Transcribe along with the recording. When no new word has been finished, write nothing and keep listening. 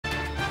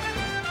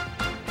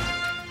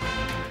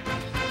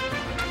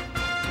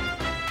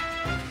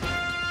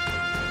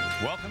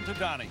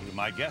Phil Donahue.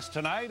 My guest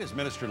tonight is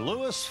Minister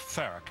Louis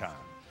Farrakhan.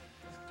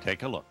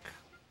 Take a look.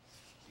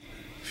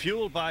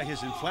 Fueled by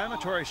his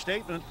inflammatory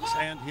statements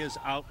and his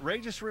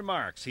outrageous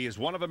remarks, he is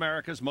one of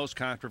America's most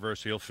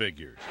controversial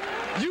figures.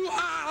 You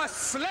are a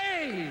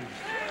slave.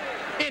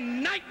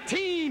 In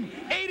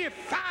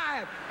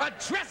 1985, a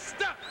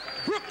dressed-up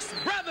Brooks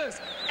Brothers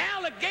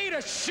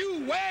alligator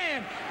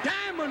shoe-wearing,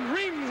 diamond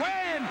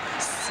ring-wearing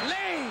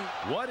slave.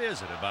 What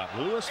is it about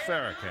Louis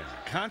Farrakhan?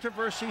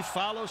 Controversy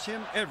follows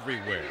him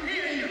everywhere.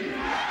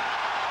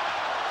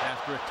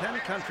 After a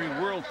 10-country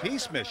world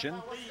peace mission,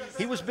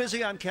 he was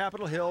busy on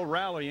Capitol Hill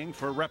rallying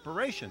for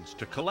reparations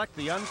to collect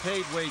the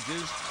unpaid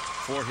wages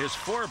for his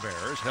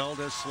forebears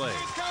held as slaves.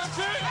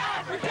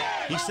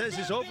 He says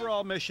his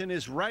overall mission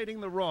is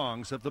righting the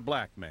wrongs of the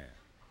black man.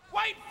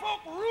 White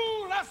folk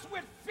rule us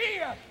with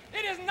fear.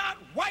 It is not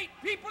white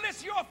people,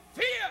 it's your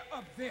fear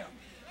of them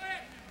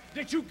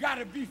that you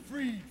gotta be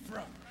freed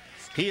from.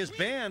 He is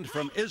banned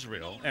from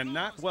Israel and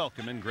not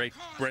welcome in Great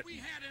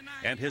Britain.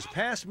 And his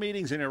past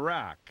meetings in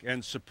Iraq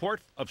and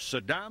support of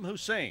Saddam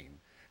Hussein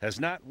has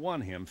not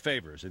won him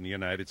favors in the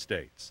United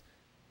States.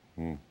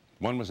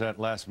 When was that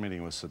last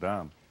meeting with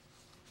Saddam?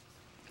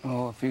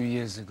 Oh, a few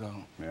years ago.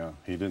 Yeah,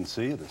 he didn't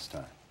see you this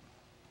time.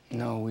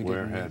 No, we didn't.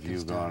 Where have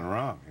you gone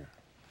wrong here?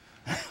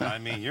 I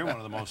mean, you're one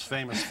of the most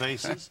famous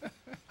faces.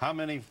 How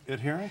many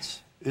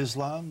adherents?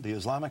 Islam, the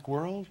Islamic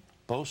world,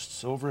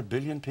 boasts over 1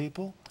 billion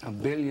people?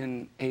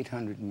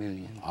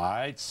 1,800,000,000.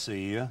 I'd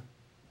see you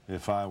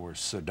if I were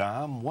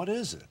Saddam. What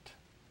is it?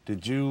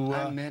 Did you...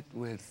 I met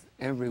with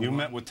everyone. You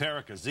met with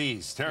Tariq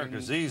Aziz. Tariq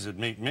Aziz would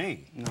meet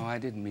me. No, I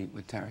didn't meet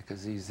with Tariq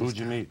Aziz this Who'd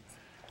you time. meet?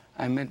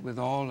 I met with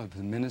all of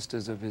the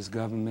ministers of his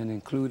government,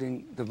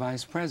 including the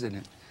vice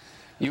president.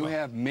 You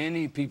have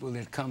many people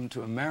that come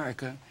to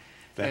America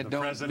that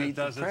don't meet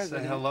the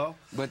president, say hello?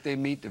 But they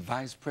meet the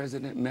vice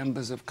president,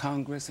 members of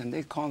Congress, and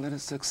they call it a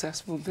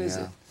successful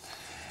visit. Yeah.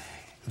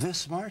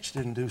 This march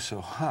didn't do so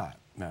hot.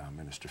 Now,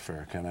 Minister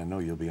Farrakhan, I know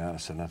you'll be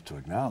honest enough to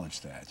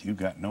acknowledge that. You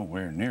got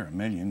nowhere near 1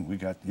 million. We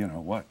got, you know,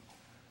 what?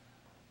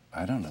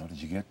 I don't know.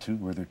 Did you get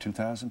were there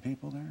 2,000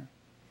 people there?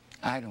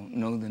 I don't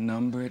know the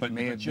number. It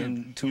may have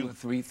been 2,000 or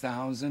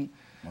 3,000.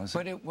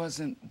 But it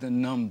wasn't the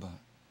number.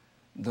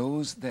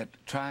 Those that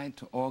tried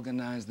to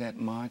organize that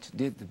march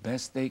did the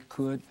best they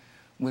could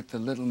with the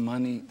little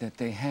money that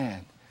they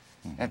had.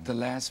 At the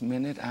last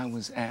minute, I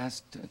was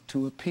asked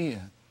to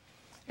appear.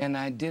 And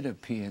I did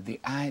appear. The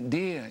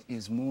idea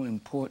is more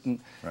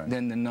important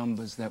than the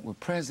numbers that were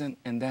present,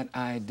 and that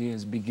idea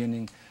is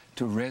beginning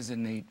to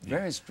resonate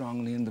very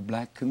strongly in the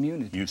black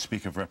community. You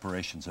speak of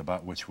reparations,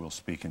 about which we'll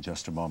speak in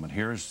just a moment.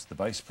 Here's the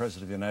Vice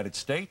President of the United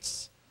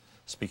States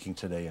speaking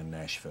today in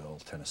Nashville,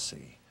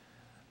 Tennessee.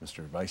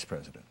 Mr. Vice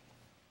President.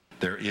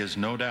 There is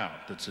no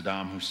doubt that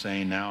Saddam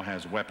Hussein now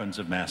has weapons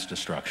of mass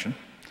destruction.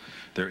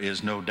 There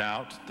is no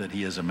doubt that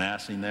he is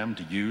amassing them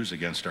to use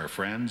against our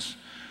friends,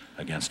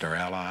 against our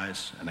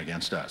allies, and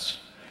against us.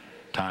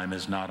 Time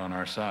is not on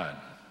our side.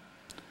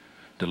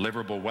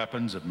 Deliverable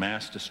weapons of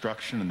mass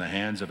destruction in the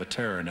hands of a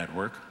terror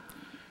network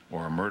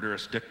or a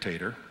murderous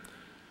dictator,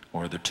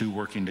 or the two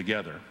working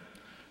together,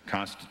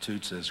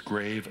 constitutes as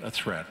grave a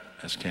threat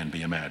as can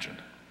be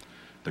imagined.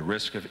 The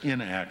risk of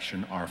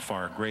inaction are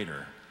far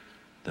greater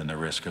than the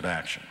risk of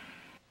action.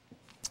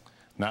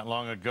 Not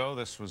long ago,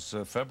 this was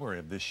February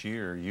of this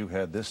year, you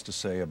had this to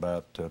say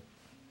about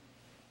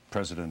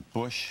President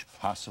Bush,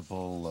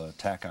 possible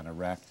attack on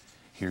Iraq.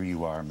 Here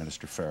you are,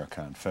 Minister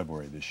Farrakhan,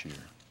 February this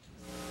year.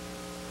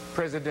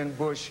 President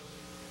Bush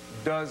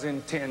does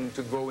intend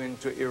to go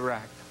into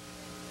Iraq.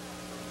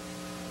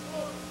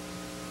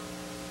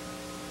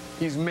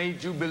 He's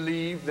made you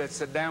believe that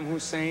Saddam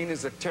Hussein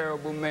is a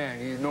terrible man.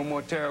 He's no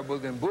more terrible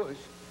than Bush.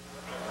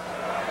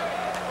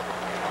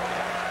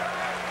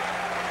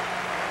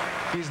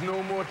 He's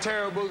no more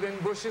terrible than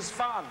Bush's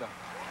father.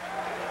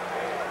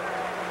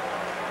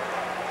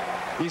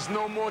 He's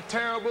no more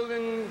terrible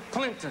than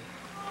Clinton.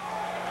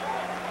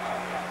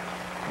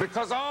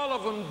 Because all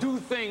of them do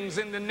things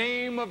in the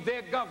name of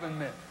their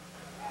government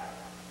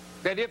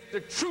that if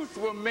the truth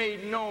were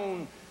made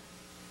known,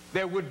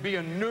 there would be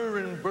a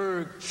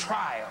Nuremberg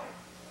trial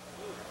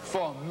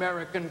for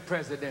American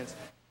presidents.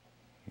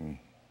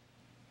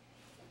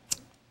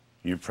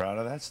 You proud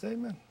of that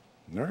statement?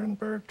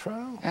 Nuremberg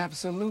trial?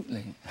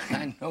 Absolutely.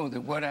 I know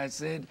that what I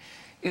said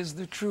is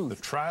the truth. The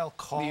trial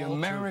call. The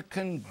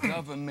American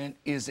government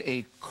is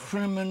a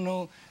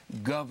criminal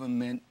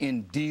government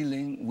in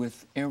dealing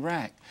with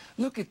Iraq.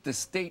 Look at the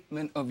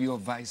statement of your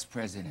vice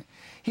president.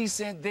 He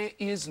said there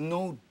is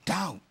no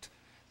doubt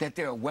that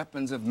there are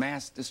weapons of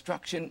mass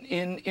destruction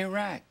in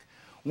Iraq.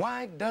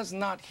 Why does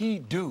not he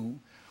do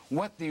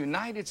what the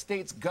United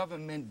States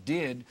government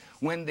did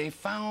when they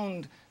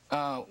found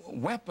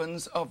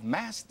weapons of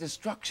mass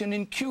destruction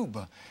in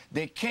Cuba.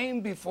 They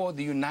came before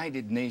the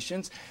United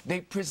Nations.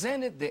 They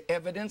presented the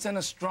evidence and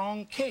a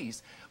strong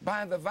case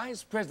by the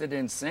vice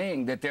president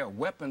saying that there are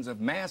weapons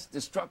of mass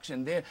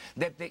destruction there,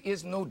 that there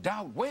is no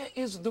doubt. Where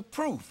is the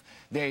proof?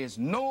 There is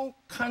no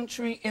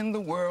country in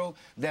the world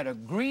that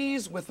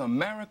agrees with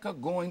America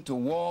going to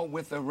war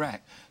with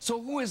Iraq.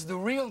 So who is the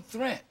real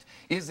threat?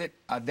 Is it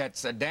that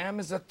Saddam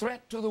is a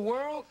threat to the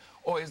world?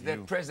 Or is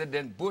that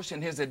President Bush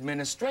and his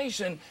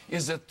administration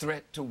is a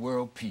threat to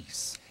world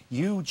peace?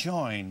 You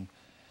join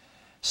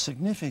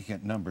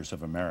significant numbers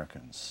of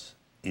Americans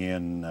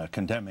in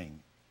condemning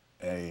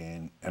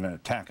an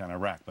attack on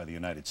Iraq by the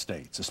United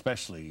States,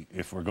 especially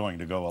if we're going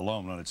to go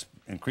alone, and it's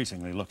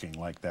increasingly looking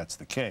like that's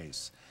the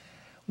case.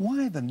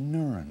 Why the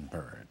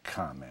Nuremberg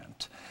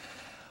comment?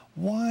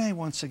 Why,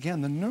 once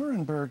again, the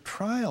Nuremberg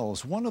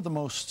trials, one of the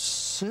most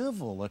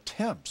civil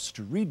attempts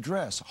to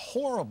redress a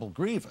horrible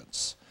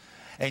grievance,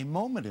 a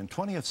moment in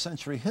 20th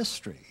century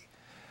history,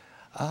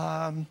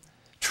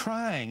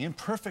 trying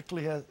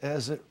imperfectly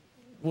as it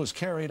was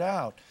carried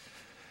out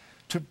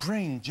to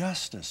bring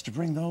justice, to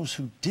bring those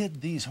who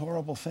did these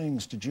horrible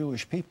things to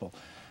Jewish people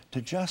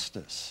to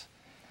justice.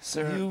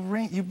 Sir, you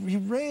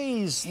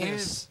raise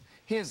this.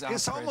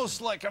 It's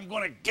almost like I'm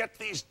going to get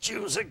these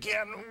Jews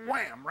again.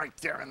 Wham! Right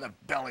there in the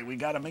belly. We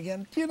got them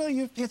again. You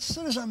know,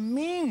 there's a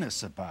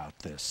meanness about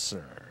this,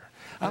 sir.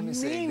 A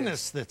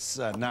meanness that's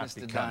not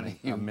Mr. becoming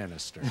Donahue, a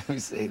minister. Let me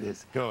say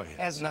this. Go ahead. It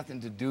has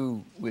nothing to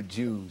do with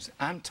Jews.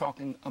 I'm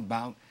talking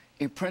about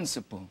a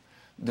principle.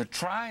 The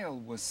trial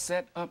was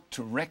set up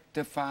to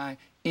rectify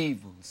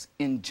evils,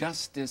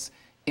 injustice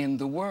in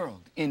the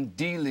world, in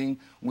dealing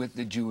with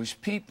the Jewish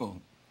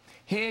people.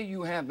 Here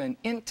you have an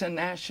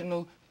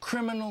international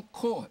criminal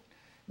court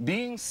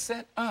being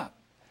set up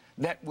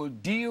that will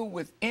deal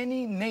with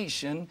any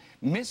nation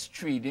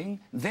mistreating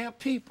their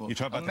people. You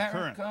talk about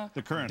America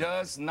the current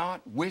does not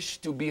wish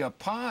to be a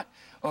part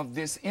of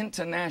this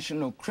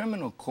international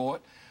criminal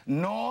court,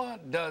 nor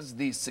does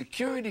the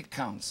Security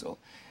Council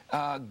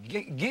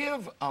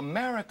give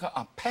America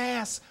a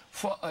pass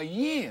for a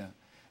year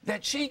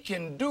that she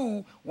can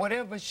do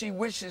whatever she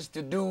wishes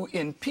to do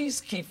in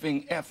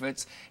peacekeeping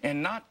efforts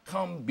and not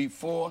come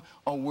before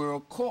a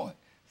world court.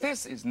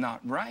 This is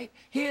not right.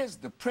 Here's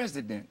the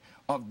president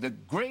of the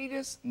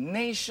greatest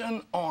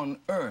nation on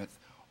earth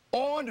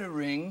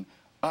ordering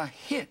a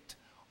hit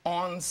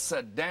on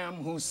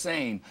Saddam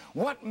Hussein.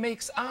 What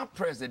makes our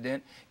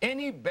president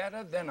any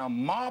better than a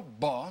mob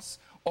boss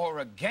or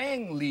a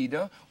gang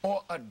leader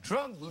or a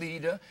drug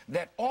leader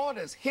that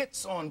orders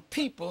hits on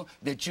people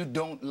that you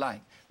don't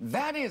like?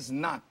 That is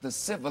not the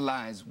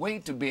civilized way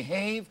to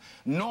behave,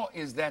 nor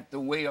is that the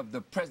way of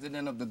the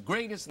president of the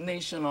greatest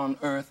nation on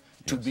earth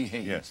to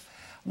behave. Yes.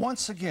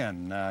 Once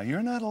again,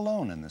 you're not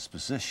alone in this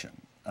position.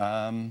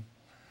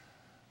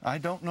 I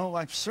don't know,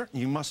 I'm certain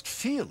you must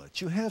feel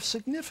it. You have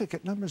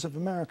significant numbers of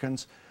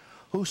Americans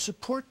who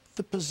support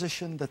the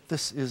position that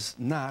this is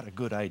not a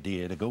good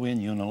idea to go in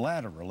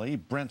unilaterally.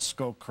 Brent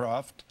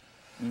Scowcroft,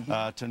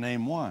 to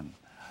name one.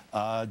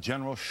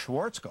 General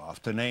Schwarzkopf,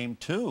 to name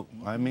two.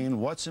 I mean,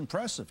 what's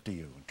impressive to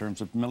you in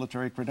terms of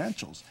military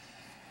credentials?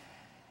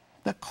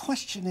 The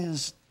question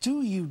is,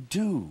 do you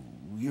do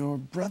your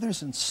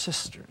brothers and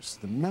sisters,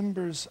 the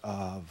members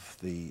of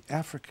the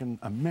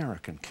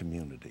African-American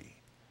community,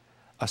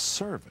 a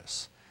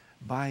service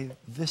by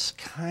this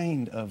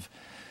kind of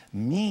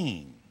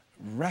mean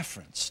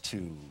reference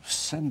to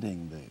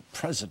sending the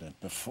president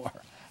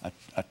before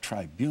a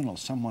tribunal,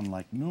 someone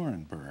like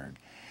Nuremberg?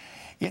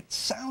 It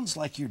sounds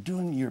like you're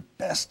doing your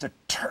best to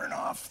turn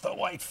off the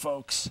white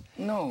folks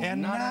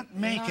and not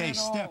make a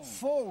step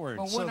forward.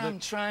 But what I'm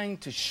trying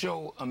to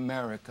show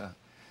America,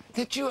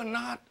 that you are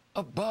not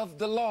above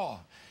the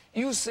law.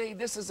 You say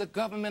this is a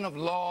government of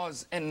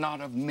laws and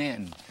not of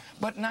men.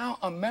 But now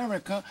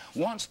America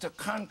wants to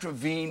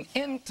contravene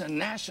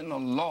international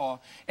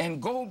law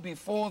and go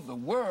before the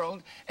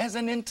world as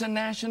an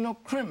international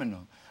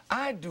criminal.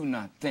 I do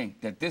not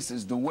think that this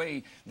is the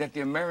way that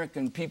the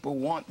American people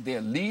want their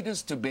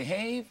leaders to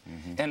behave,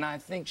 and I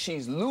think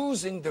she's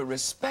losing the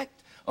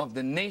respect of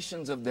the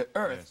nations of the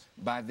earth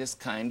by this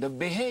kind of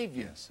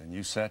behavior. Yes, and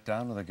you sat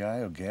down with a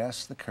guy who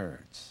gassed the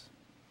Kurds.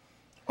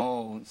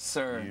 Oh,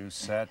 sir. You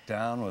sat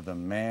down with a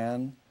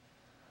man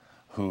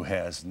who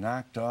has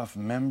knocked off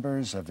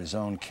members of his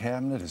own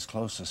cabinet, his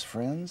closest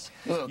friends.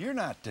 Look, you're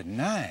not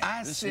denying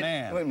this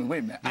man wait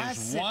a minute.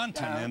 is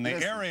wanton in the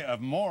area of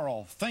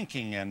moral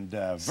thinking and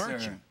virtue.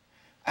 Sir,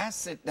 I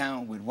sit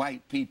down with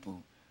white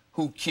people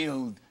who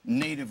killed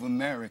Native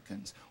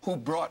Americans, who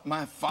brought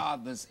my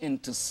fathers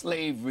into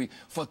slavery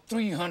for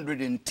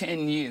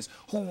 310 years,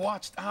 who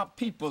watched our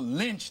people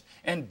lynched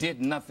and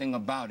did nothing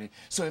about it.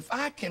 So if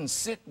I can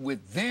sit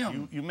with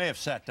them... You may have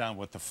sat down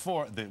with the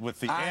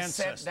I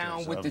ancestors sat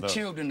down with the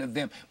children of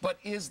them. But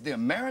is the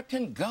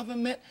American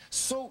government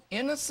so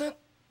innocent?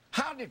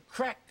 How did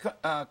crack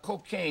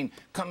cocaine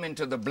come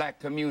into the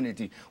black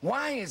community?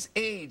 Why is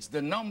AIDS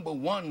the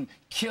 #1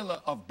 killer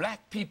of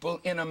black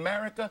people in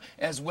America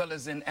as well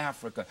as in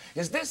Africa?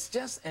 Is this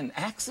just an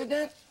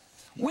accident?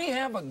 We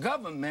have a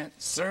government,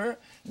 sir,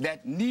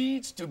 that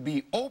needs to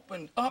be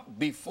opened up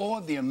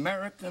before the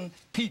American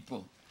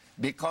people,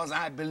 because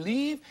I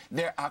believe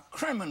there are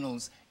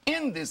criminals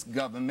in this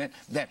government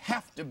that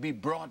have to be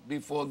brought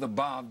before the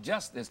bar of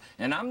justice.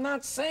 And I'm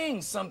not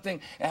saying something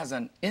as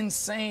an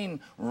insane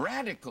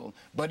radical,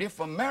 but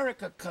if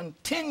America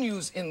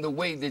continues in the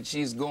way that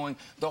she's going,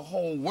 the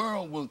whole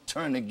world will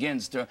turn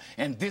against her,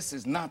 and this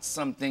is not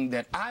something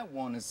that I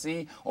want to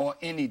see or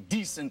any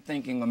decent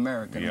thinking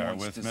American wants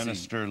to see. We are with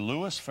Minister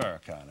Louis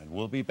Farrakhan, and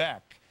we'll be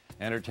back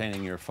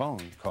entertaining your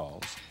phone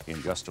calls in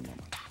just a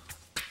moment.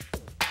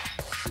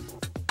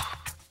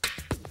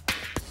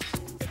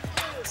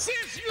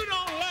 Since you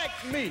don't like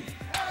me,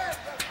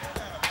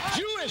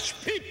 Jewish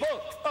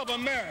people of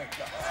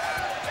America,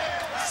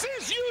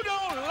 since you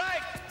don't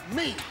like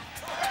me,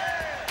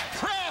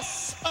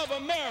 press of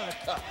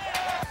America,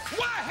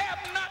 why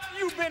have not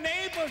you been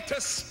able to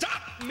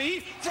stop me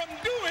from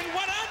doing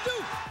what I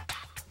do?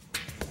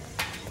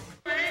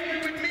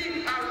 Angry with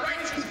me are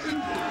righteous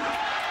people.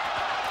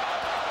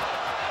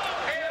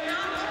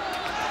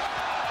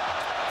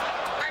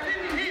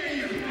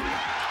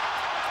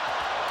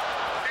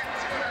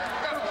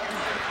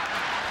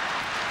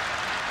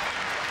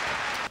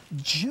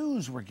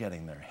 Jews were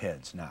getting their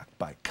heads knocked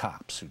by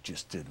cops who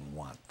just didn't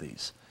want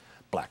these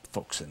black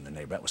folks in the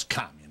neighborhood. That was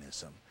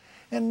communism.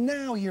 And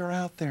now you're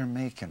out there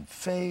making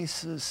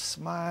faces,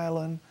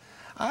 smiling.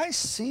 I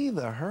see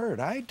the hurt.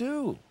 I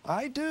do.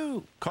 I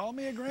do. Call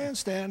me a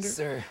grandstander.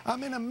 Sir,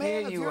 I'm in a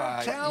man of your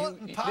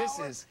talent and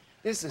power.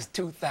 This is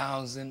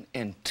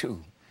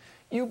 2002.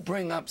 You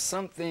bring up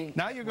something.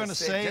 Now you're going to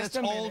say it's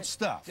old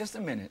stuff. Just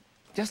a minute.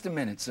 Just a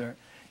minute, sir.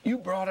 You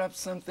brought up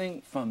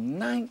something from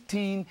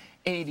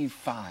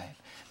 1985.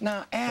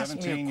 Now, ask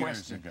me a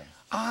question.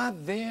 Are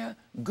there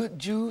good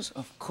Jews?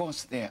 Of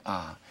course there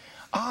are.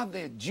 Are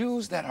there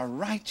Jews that are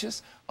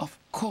righteous? Of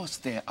course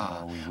there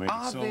are. Oh, we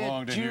waited so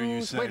long to hear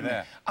you say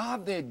that. Are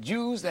there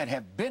Jews that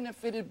have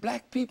benefited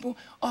black people?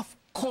 Of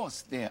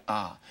course there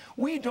are.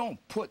 We don't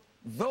put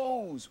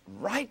those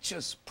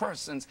righteous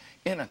persons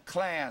in a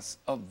class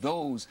of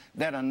those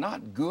that are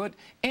not good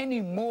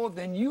any more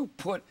than you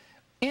put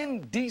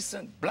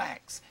indecent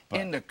blacks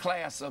in the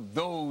class of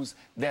those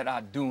that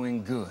are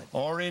doing good.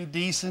 Or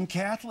indecent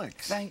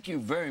Catholics. Thank you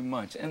very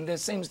much. And there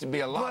seems to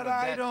be a lot of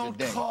that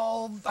today.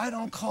 But I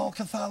don't call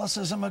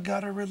Catholicism a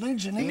gutter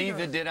religion either.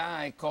 Neither did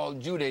I call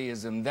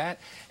Judaism that.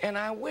 And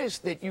I wish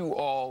that you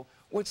all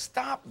would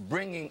stop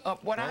bringing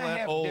up what I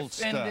have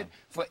defended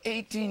for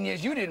 18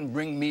 years. You didn't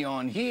bring me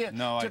on here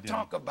to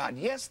talk about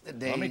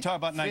yesterday. Let me talk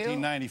about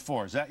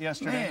 1994. Is that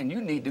yesterday? Man,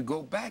 you need to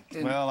go back to,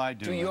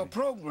 your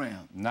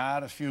program.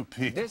 Not a few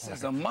people. This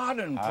is a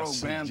modern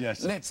program.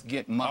 Let's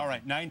get modern. All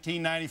right,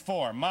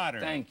 1994,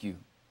 modern. Thank you.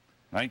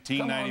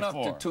 1994. Come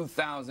on up to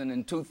 2000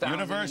 and 2002.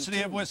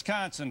 University of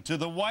Wisconsin. To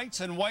the whites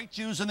and white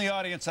Jews in the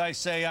audience, I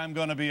say I'm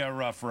going to be a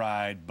rough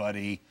ride,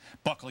 buddy.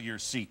 Buckle your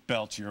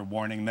seatbelts, you're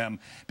warning them,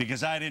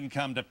 because I didn't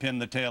come to pin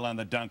the tail on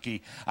the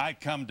donkey. I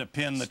come to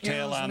pin the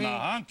tail on the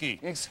hunky.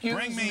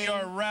 Bring me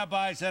your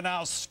rabbis and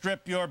I'll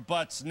strip your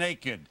butts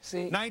naked.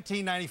 See?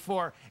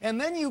 1994. And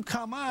then you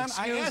come on,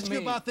 I ask you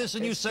about this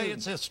and you say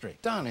it's history.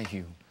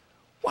 Donahue,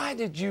 why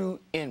did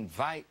you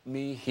invite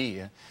me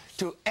here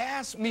to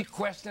ask me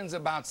questions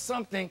about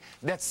something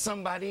that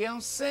somebody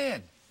else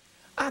said?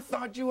 I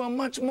thought you were a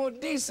much more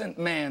decent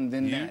man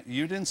than that.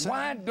 You didn't say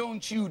Why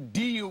don't you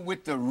deal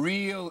with the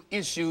real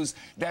issues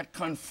that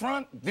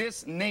confront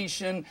this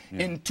nation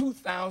in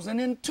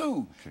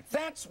 2002?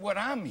 That's what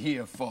I'm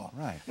here for.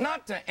 Right.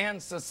 Not to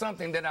answer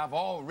something that I've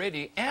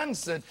already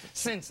answered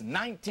since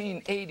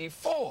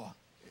 1984.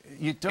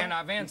 And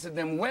I've answered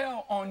them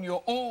well on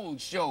your old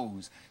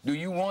shows. Do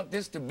you want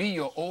this to be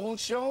your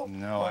old show?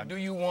 No. Or do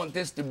you want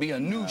this to be a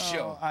new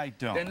show? I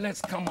don't. Then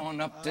let's come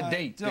on up to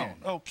date then.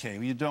 Okay,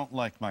 you don't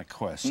like my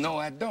question. No,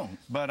 I don't.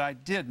 But I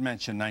did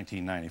mention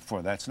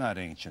 1994. That's not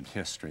ancient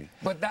history.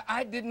 But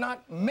I did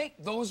not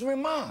make those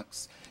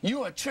remarks.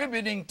 You're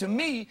attributing to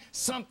me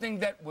something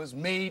that was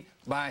made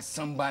by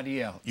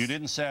somebody else. You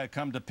didn't say I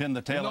come to pin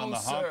the tail on the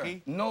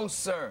honky? No,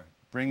 sir.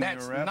 Bring me a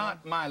rabbi? That's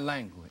not my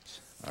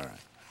language. All right.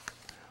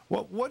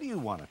 Well, what do you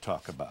want to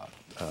talk about,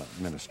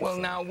 Minister? Well,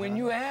 now, when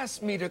you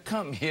asked me to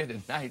come here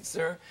tonight,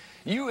 sir,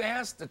 you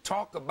asked to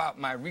talk about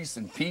my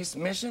recent peace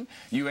mission.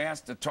 You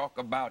asked to talk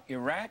about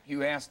Iraq.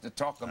 You asked to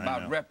talk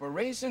about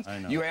reparations.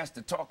 You asked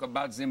to talk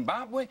about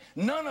Zimbabwe.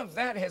 None of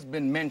that has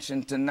been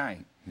mentioned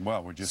tonight.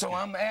 Well, we're just... So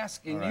I'm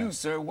asking you,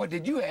 sir, what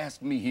did you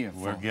ask me here for?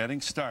 We're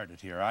getting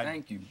started here.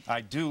 Thank you. I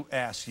do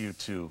ask you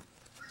to...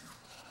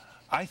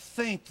 I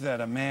think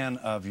that a man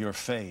of your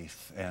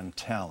faith and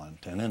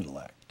talent and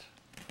intellect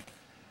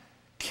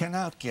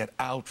cannot get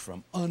out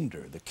from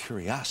under the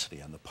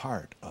curiosity on the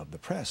part of the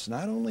press,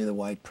 not only the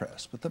white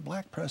press, but the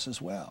black press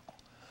as well,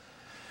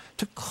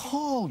 to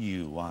call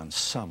you on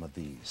some of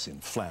these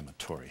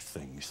inflammatory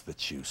things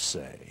that you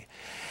say.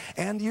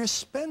 And you're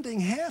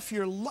spending half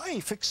your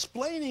life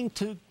explaining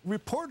to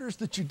reporters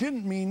that you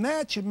didn't mean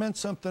that, you meant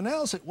something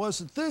else, it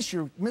wasn't this,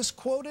 you're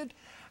misquoted.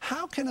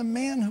 How can a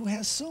man who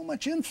has so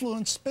much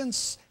influence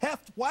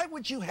why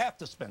would you have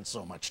to spend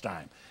so much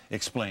time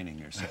explaining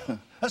yourself?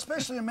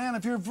 Especially a man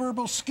of your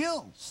verbal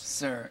skills.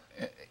 Sir.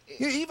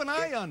 Even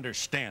I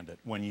understand it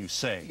when you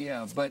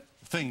say but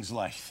things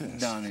like this.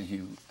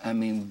 Donahue, I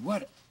mean,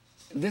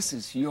 this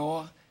is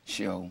your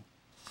show.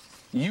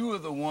 You are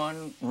the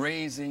one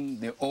raising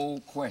the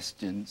old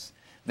questions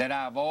that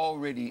I've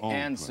already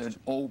answered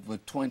over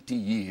 20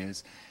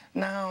 years.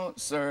 Now,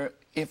 sir,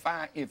 if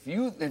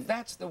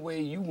that's the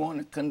way you want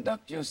to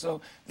conduct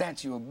yourself,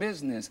 that's your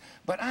business.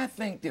 But I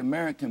think the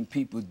American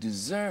people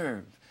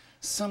deserve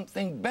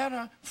something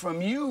better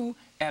from you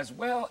as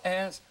well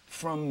as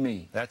from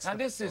me. Now,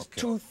 this is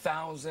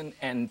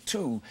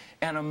 2002,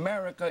 and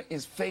America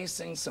is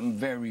facing some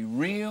very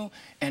real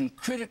and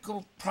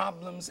critical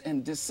problems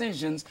and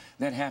decisions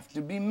that have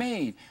to be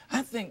made.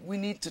 I think we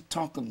need to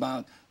talk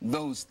about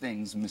those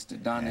things,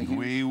 Mr. Donahue. And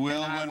we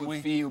will and I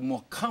would feel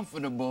more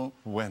comfortable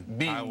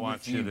being I want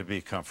with you to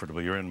be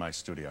comfortable. You're in my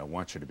studio. I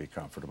want you to be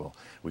comfortable.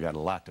 We got a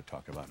lot to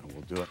talk about, and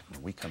we'll do it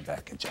when we come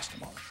back in just a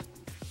moment.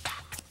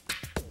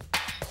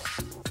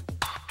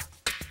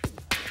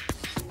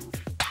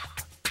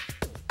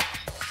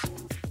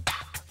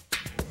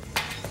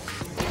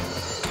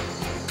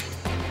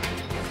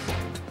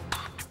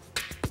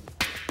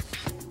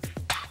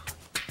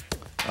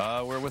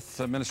 We're with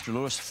Minister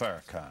Louis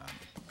Farrakhan.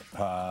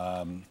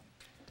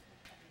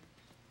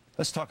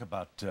 Let's talk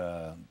about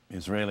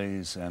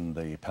Israelis and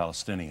the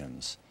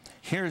Palestinians.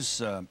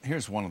 Here's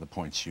one of the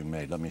points you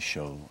made. Let me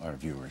show our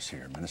viewers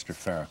here. Minister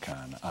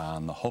Farrakhan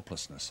on the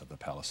hopelessness of the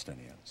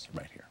Palestinians,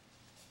 right here.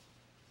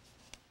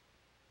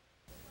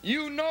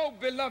 You know,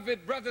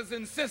 beloved brothers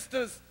and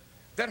sisters,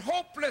 that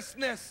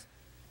hopelessness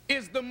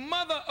is the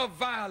mother of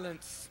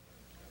violence.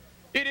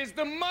 It is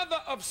the mother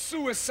of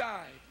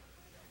suicide.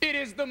 It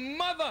is the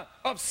mother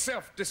of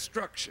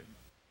self-destruction.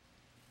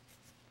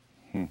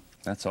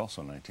 That's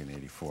also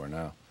 1984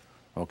 now.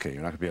 Okay,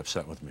 you're not going to be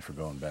upset with me for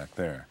going back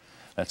there.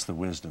 That's the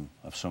wisdom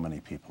of so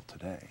many people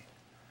today.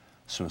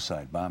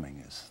 Suicide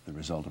bombing is the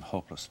result of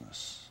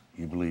hopelessness.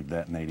 You believed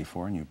that in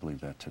 84 and you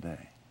believe that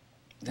today.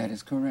 That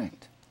is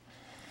correct.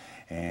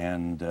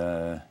 And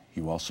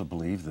you also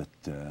believe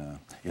that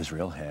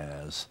Israel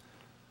has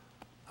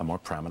a more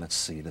prominent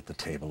seat at the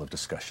table of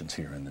discussions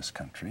here in this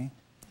country,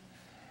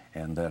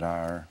 and that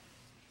our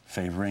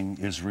favoring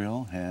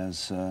Israel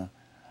has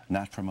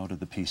not promoted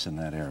the peace in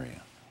that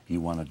area. You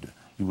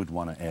would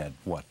want to add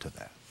what to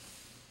that?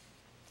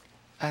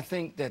 I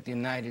think that the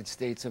United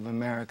States of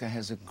America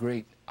has a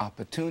great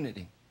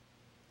opportunity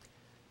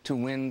to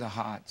win the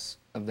hearts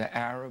of the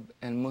Arab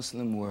and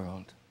Muslim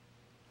world,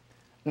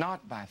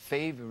 not by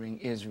favoring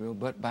Israel,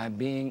 but by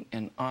being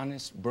an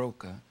honest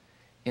broker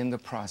in the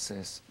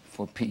process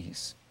for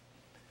peace.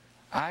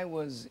 I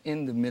was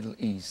in the Middle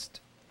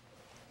East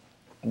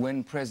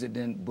when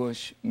President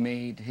Bush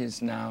made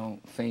his now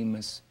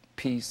famous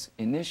peace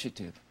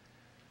initiative,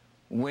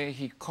 where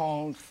he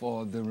called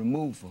for the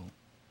removal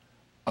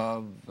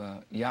of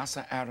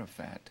Yasser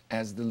Arafat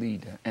as the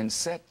leader and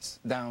sets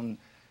down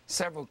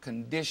several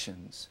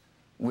conditions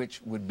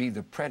which would be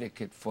the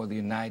predicate for the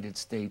United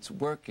States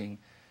working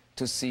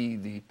to see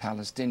the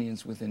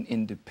Palestinians with an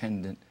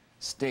independent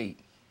state.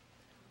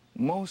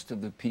 Most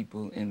of the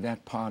people in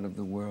that part of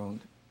the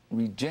world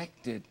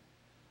rejected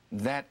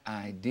that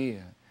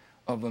idea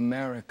of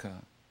America,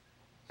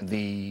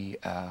 the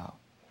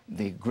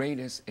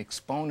greatest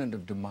exponent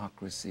of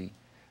democracy,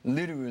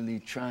 literally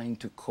trying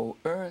to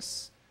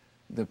coerce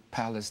the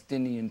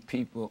Palestinian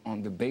people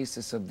on the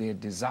basis of their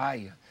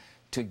desire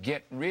to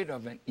get rid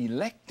of an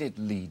elected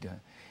leader,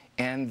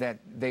 and that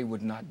they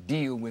would not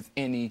deal with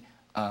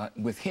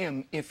with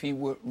him if he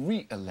were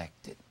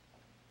re-elected.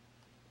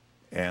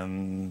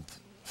 And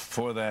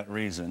for that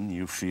reason,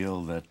 you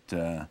feel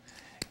that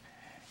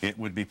it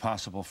would be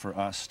possible for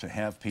us to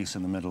have peace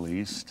in the Middle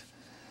East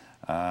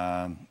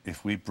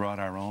if we brought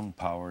our own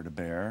power to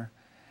bear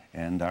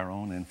and our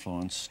own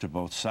influence to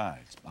both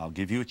sides. I'll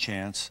give you a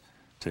chance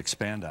to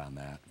expand on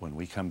that when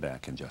we come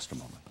back in just a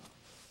moment.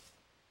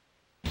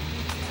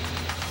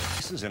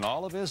 This is in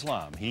all of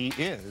Islam. He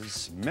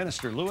is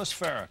Minister Louis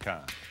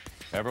Farrakhan.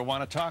 Ever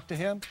want to talk to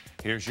him?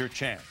 Here's your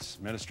chance.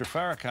 Minister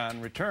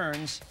Farrakhan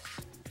returns,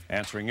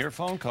 answering your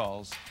phone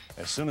calls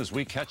as soon as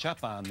we catch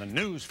up on the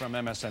news from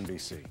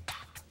MSNBC.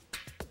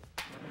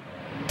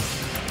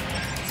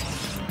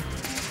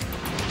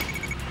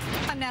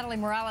 I'm Natalie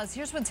Morales.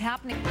 Here's what's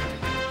happening.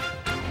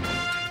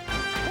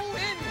 Who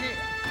in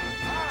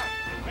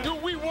here do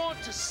we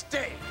want to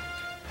stay?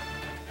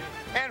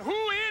 And who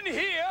in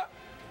here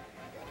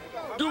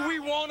do we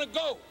want to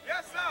go?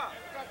 Yes, sir.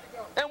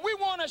 And we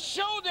want to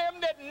show them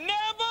that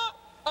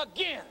never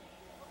again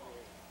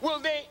will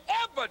they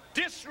ever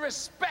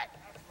disrespect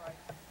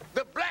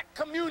the black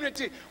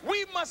community.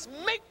 We must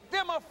make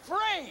them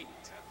afraid.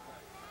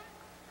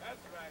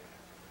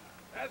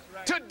 That's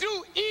right. To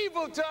do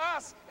evil to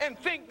us and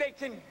think they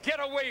can get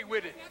away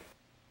with it.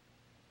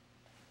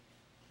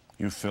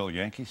 You fill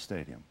Yankee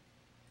Stadium.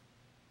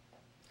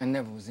 I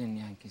never was in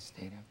Yankee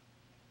Stadium.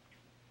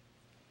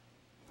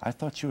 I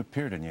thought you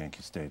appeared in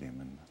Yankee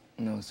Stadium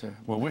No, sir.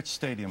 Well, which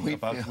stadium?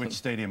 Which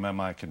stadium am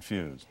I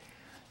confused?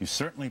 You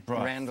certainly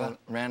brought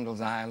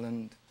Randall's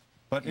Island.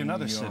 But in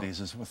other cities,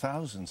 there's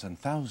thousands and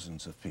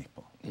thousands of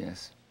people.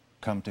 Yes.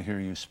 Come to hear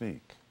you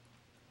speak.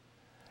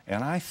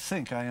 And I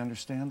think I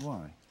understand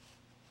why.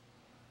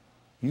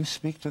 You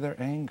speak to their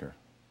anger.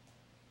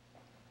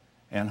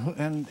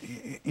 And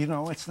you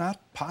know, it's not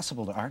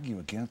possible to argue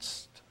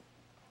against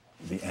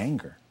the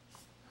anger.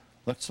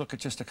 Let's look at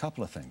just a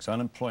couple of things.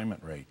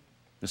 Unemployment rate.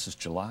 This is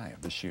July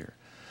of this year.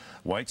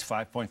 Whites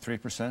 5.3%,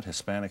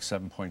 Hispanics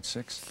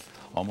 7.6%,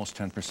 almost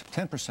 10%.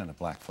 10% of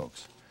black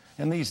folks.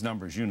 And these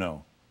numbers, you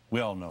know,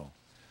 we all know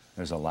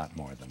there's a lot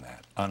more than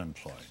that.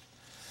 Unemployed.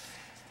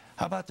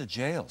 How about the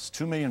jails?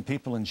 2 million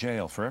people in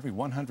jail. For every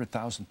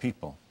 100,000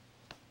 people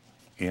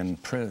in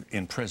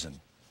prison,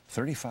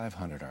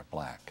 3,500 are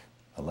black,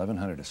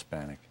 1,100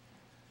 Hispanic,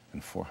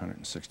 and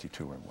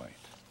 462 are white.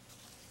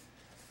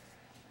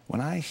 When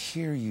I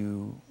hear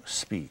you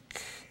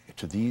speak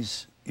to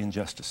these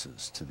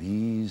injustices, to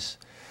these,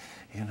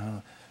 you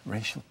know,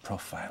 racial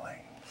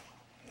profiling,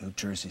 New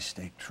Jersey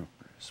state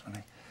troopers,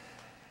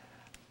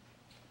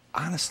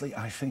 honestly,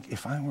 I think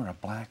if I were a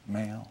black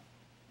male,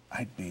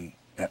 I'd be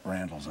at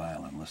Randall's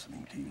Island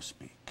listening to you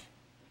speak.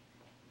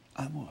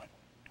 I would.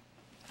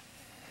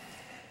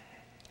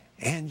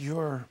 And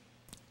you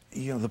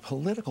know, the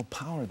political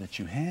power that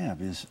you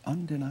have is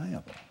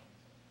undeniable.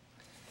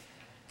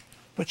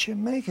 But you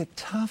make it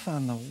tough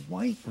on the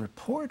white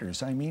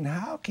reporters. I mean,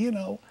 how, you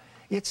know,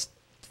 it's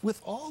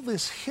with all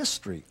this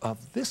history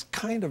of this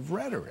kind of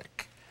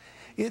rhetoric,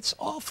 it's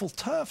awful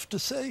tough to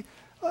say,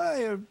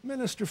 hey,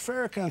 Minister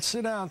Farrakhan,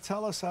 sit down,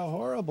 tell us how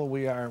horrible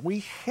we are. We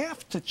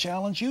have to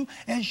challenge you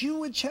as you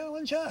would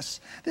challenge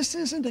us. This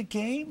isn't a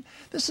game.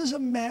 This is a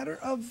matter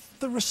of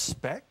the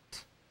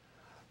respect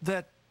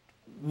that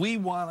we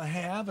want to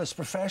have as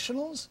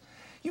professionals.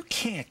 You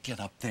can't get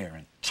up there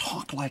and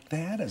talk like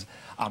that as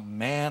a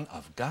man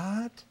of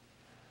God,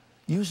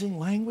 using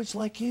language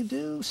like you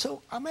do.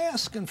 So I'm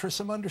asking for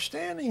some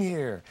understanding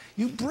here.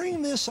 You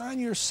bring this on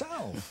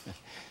yourself.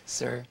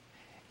 Sir,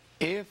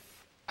 if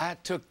I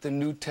took the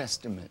New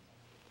Testament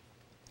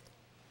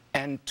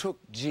and took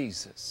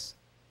Jesus,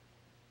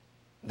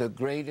 the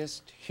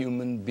greatest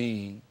human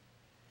being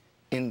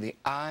in the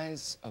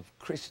eyes of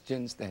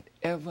Christians that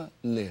ever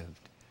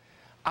lived,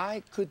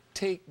 I could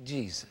take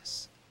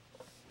Jesus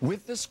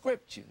with the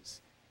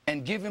scriptures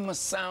and give him a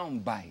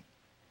sound bite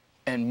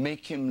and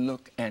make him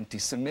look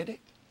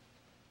anti-Semitic?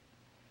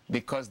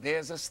 Because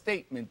there's a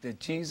statement that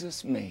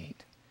Jesus made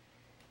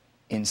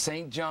in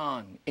St.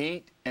 John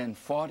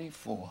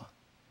 8:44,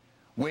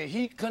 where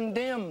he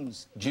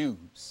condemns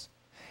Jews.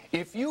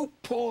 If you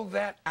pull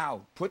that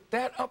out, put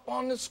that up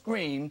on the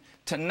screen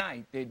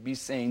tonight, they'd be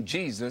saying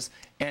Jesus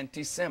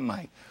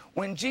anti-Semite.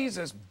 When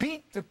Jesus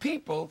beat the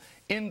people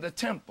in the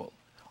temple,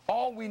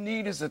 all we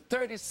need is a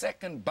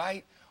 30-second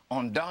bite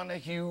on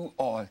Donahue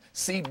or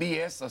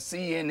CBS or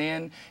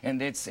CNN,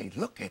 and they'd say,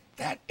 look at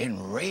that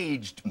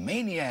enraged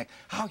maniac,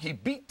 how he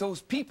beat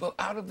those people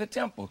out of the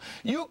temple.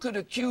 You could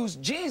accuse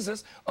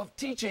Jesus of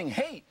teaching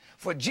hate,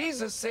 for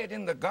Jesus said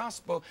in the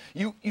gospel,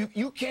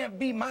 you can't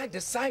be my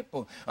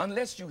disciple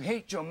unless you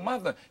hate your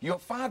mother, your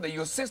father,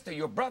 your sister,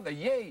 your brother,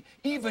 yea,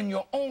 even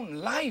your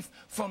own life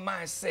for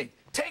my sake.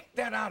 Take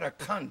that out of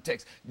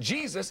context.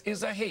 Jesus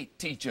is a hate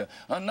teacher.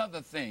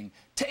 Another thing,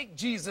 take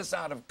Jesus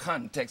out of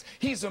context.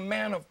 He's a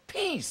man of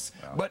peace.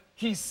 Wow. But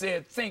he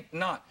said, think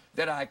not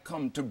that I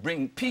come to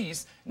bring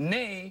peace,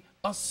 nay,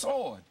 a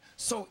sword.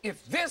 So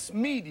if this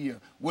media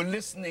were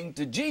listening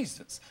to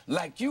Jesus,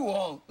 like you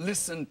all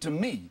listen to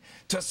me,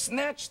 to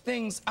snatch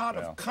things out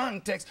of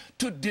context,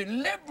 to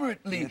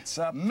deliberately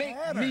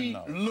make me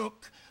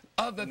look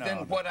other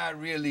than what I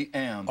really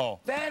am.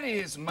 That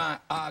is my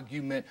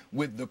argument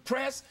with the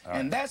press,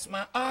 and that's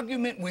my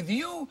argument with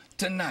you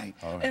tonight.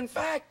 In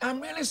fact, I'm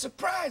really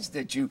surprised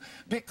at you,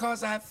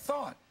 because I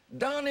thought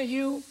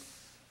Donahue,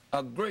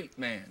 a great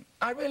man.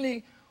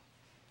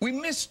 We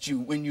missed you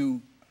when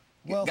you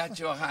got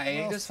your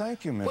hiatus. Well,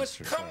 thank you,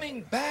 Minister. But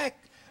coming back,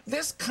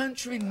 this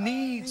country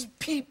needs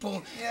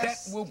people that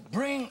will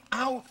bring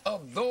out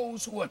of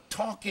those who are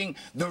talking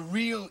the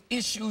real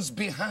issues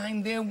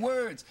behind their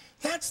words.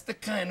 That's the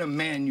kind of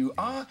man you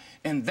are,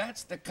 and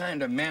that's the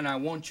kind of man I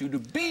want you to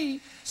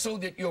be, so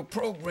that your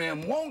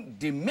program won't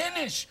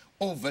diminish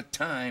over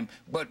time,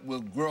 but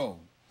will grow.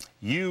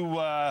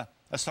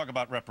 Let's talk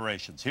about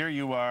reparations. Here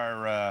you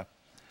are,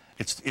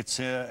 it's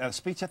a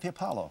speech at the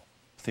Apollo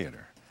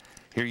Theater.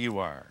 Here you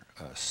are,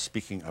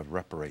 speaking of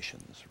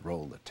reparations.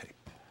 Roll the tape.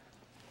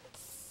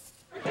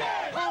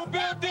 Who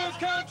built this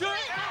country?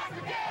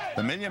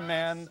 The Million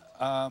Man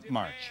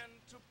March.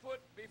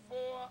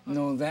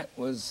 No, that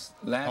was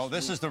last week.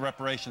 This is the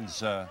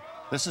reparations.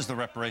 This is the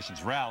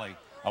reparations rally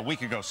a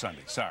week ago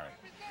Sunday. Sorry,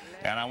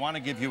 and I want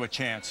to give you a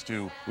chance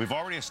to. We've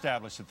already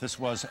established that this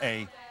was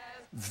a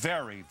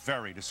very,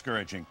 very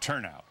discouraging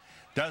turnout.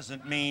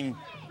 Doesn't mean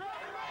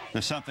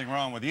there's something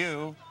wrong with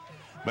you,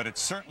 but it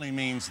certainly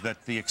means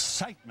that the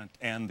excitement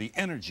and the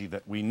energy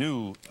that we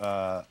knew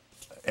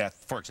at,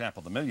 for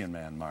example, the Million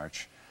Man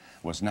March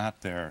was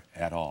not there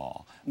at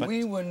all. But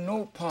we were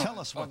no part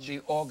of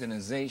the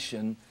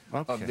organization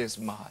of this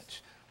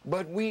march.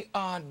 But we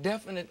are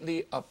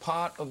definitely a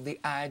part of the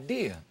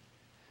idea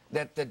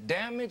that the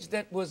damage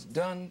that was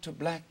done to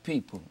black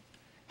people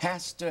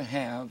has to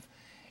have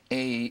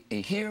a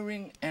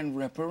hearing and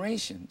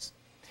reparations.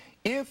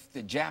 If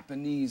the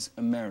Japanese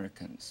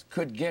Americans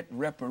could get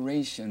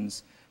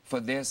reparations for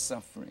their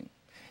suffering,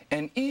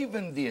 and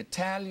even the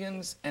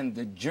Italians and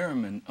the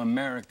German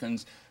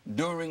Americans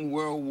during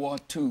World War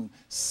II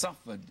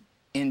suffered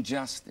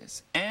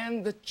injustice,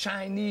 and the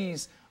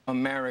Chinese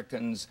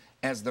Americans,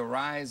 as the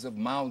rise of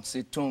Mao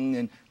Zedong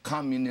and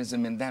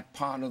communism in that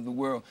part of the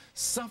world,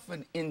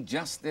 suffered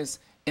injustice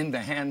in the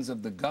hands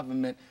of the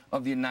government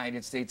of the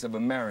United States of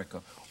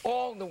America.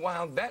 All the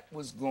while that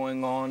was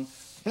going on,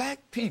 black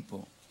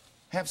people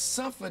have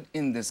suffered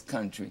in this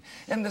country.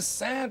 And the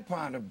sad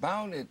part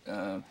about it,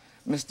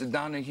 Mr.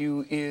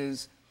 Donahue,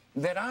 is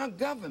that our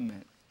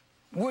government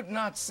would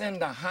not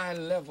send a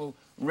high-level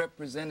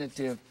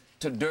representative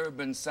to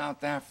Durban,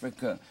 South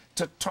Africa,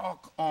 to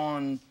talk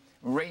on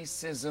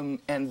racism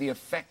and the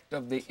effect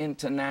of the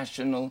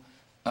international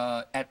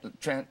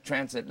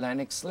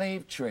transatlantic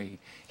slave trade.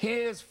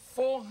 Here's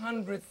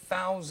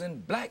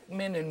 400,000 black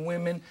men and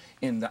women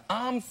in the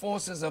armed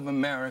forces of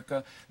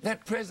America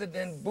that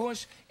President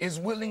Bush is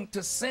willing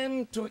to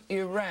send to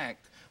Iraq,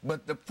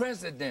 but the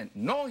president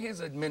nor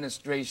his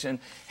administration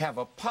have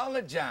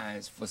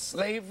apologized for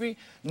slavery,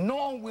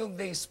 nor will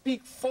they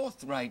speak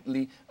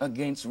forthrightly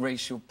against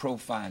racial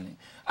profiling.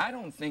 I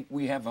don't think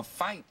we have a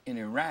fight in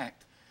Iraq.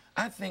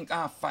 I think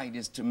our fight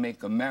is to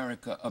make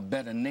America a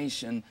better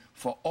nation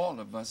for all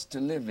of us to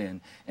live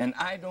in. And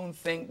I don't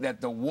think that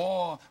the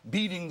war,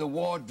 beating the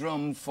war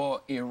drum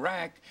for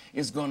Iraq,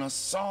 is going to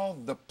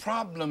solve the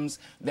problems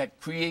that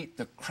create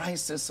the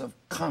crisis of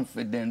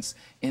confidence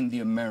in the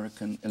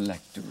American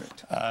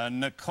electorate.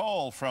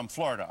 Nicole from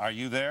Florida, are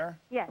you there?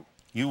 Yes.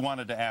 You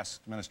wanted to ask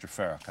Minister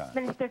Farrakhan.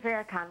 Minister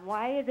Farrakhan,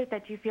 why is it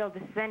that you feel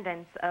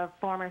descendants of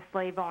former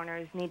slave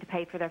owners need to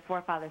pay for their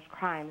forefathers'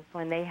 crimes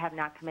when they have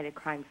not committed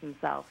crimes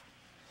themselves?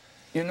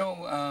 You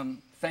know,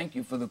 thank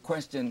you for the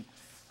question.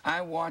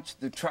 I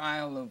watched the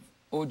trial of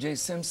O.J.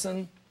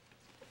 Simpson,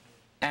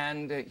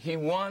 and he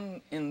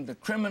won in the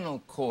criminal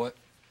court,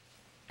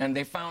 and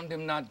they found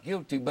him not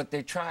guilty, but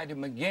they tried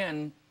him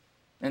again,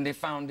 and they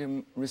found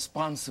him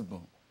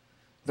responsible.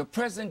 The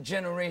present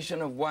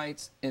generation of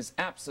whites is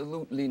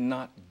absolutely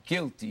not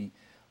guilty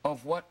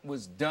of what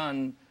was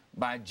done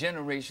by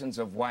generations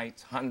of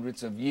whites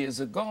hundreds of years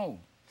ago.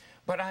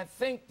 But I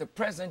think the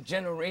present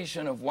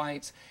generation of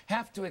whites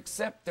have to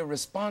accept the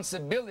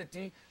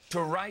responsibility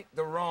to right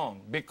the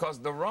wrong, because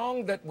the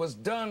wrong that was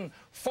done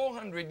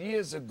 400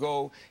 years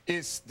ago,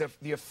 is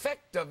the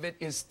effect of it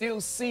is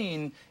still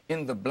seen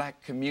in the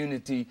black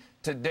community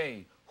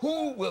today.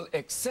 Who will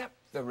accept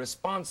the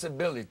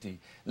responsibility,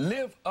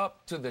 live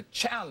up to the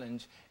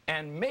challenge,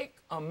 and make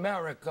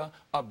America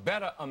a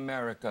better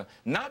America,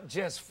 not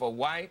just for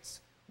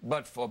whites,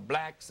 but for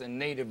blacks and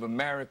Native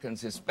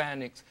Americans,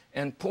 Hispanics,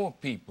 and poor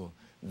people?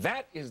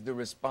 That is the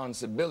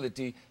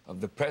responsibility of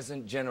the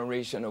present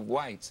generation of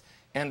whites.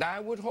 And I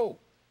would hope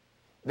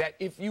that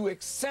if you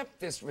accept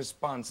this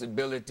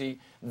responsibility,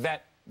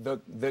 that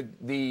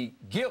the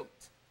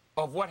guilt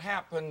of what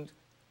happened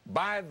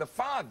by the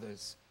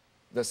fathers,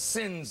 the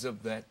sins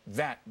of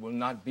that will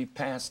not be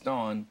passed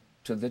on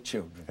to the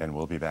children. And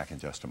we'll be back in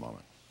just a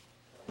moment.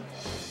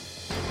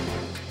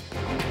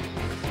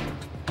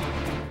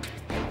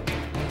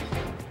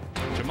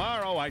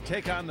 Tomorrow, I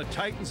take on the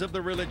titans of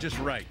the religious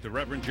right, the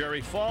Reverend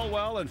Jerry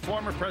Falwell and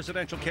former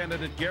presidential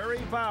candidate Gary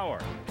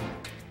Bauer.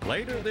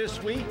 Later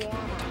this week,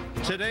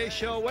 Today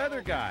Show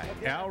weather guy,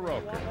 Al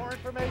Roker.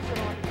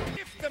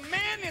 If the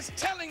man is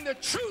telling the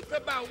truth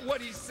about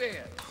what he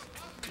said,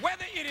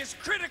 whether it is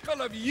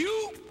critical of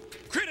you,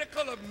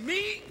 critical of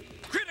me,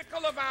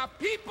 critical of our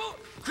people,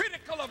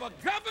 critical of a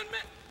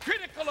government,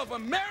 critical of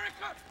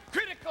America,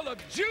 critical of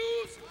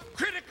Jews,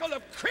 critical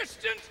of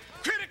Christians,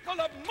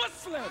 critical of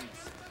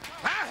Muslims,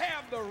 I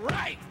have the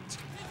right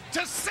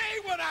to say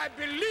what I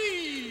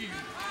believe,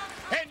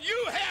 and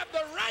you have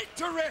the right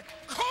to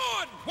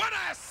record what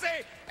I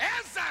say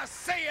as I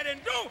say it,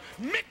 and don't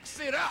mix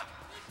it up.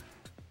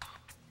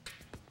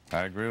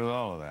 I agree with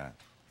all of that.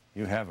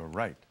 You have a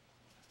right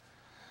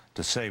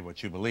to say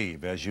what you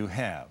believe, as you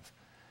have.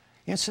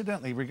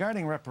 Incidentally,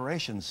 regarding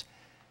reparations,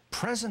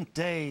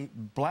 present-day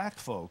black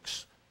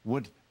folks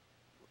would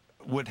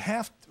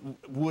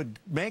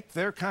make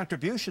their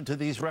contribution to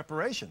these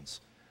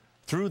reparations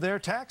through their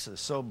taxes.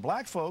 So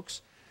black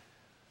folks,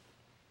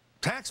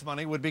 tax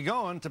money would be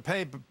going to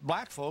pay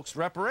black folks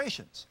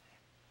reparations.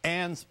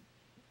 And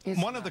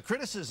one of the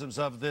criticisms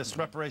of this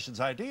reparations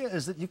idea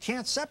is that you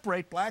can't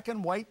separate black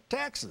and white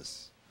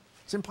taxes.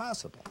 It's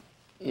impossible.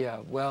 Yeah,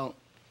 well,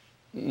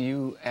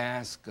 you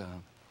ask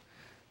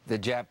the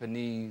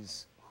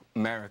Japanese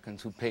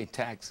Americans who pay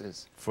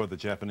taxes. For the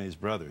Japanese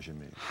brothers, you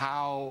mean?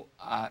 How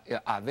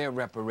are their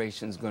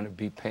reparations going to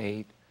be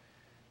paid?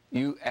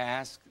 You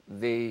ask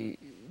the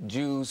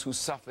Jews who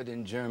suffered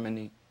in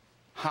Germany,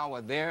 how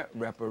are their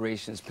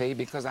reparations paid,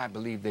 because I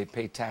believe they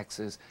pay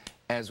taxes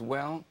as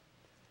well.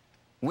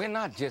 We're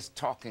not just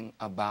talking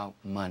about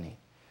money,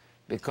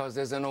 because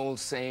there's an old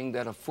saying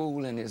that a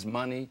fool and his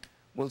money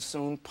will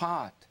soon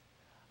part.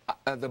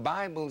 The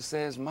Bible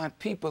says, my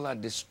people are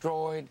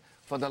destroyed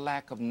for the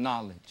lack of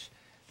knowledge.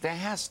 There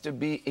has to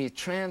be a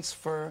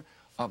transfer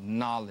of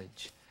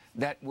knowledge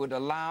that would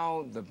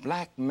allow the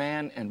black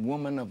man and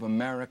woman of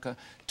America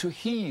to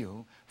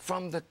heal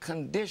from the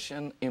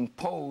condition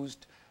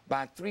imposed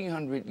by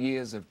 300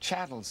 years of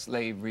chattel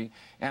slavery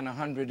and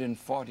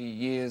 140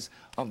 years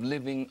of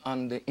living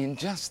under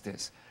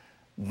injustice.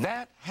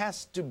 That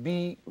has to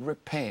be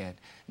repaired.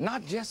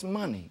 Not just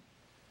money,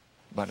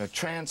 but a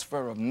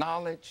transfer of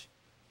knowledge.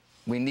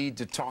 We need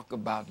to talk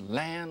about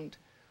land.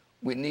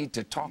 We need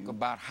to talk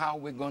about how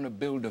we're going to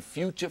build a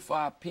future for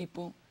our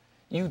people.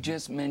 You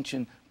just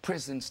mentioned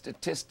prison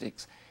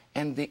statistics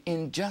and the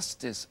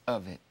injustice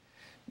of it.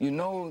 You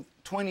know,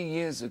 20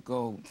 years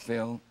ago,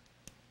 Phil,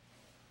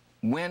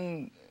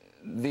 when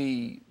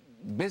the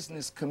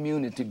business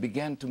community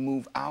began to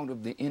move out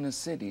of the inner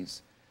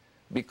cities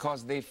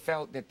because they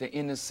felt that the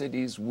inner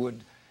cities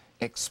would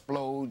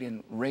explode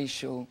in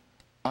racial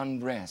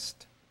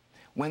unrest,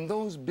 when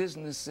those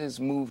businesses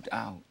moved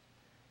out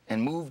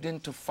and moved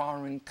into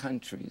foreign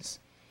countries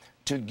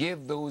to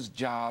give those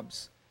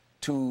jobs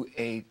to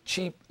a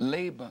cheap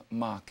labor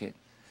market,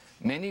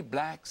 many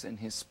blacks and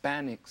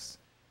Hispanics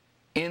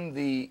in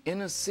the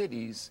inner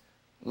cities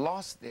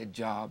lost their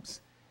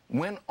jobs,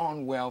 went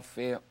on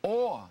welfare,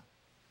 or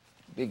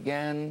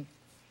began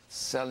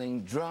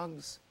selling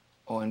drugs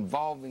or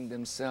involving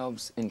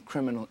themselves in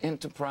criminal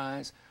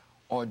enterprise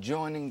or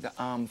joining the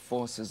armed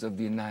forces of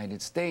the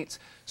United States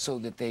so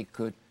that they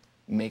could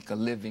make a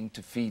living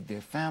to feed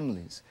their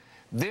families.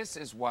 This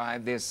is why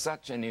there's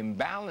such an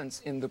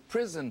imbalance in the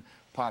prison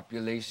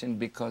population,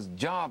 because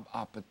job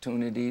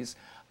opportunities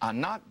are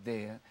not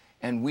there,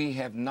 and we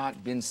have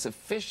not been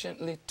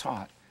sufficiently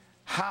taught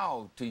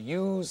how to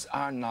use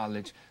our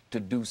knowledge to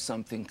do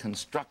something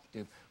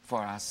constructive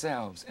for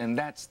ourselves. And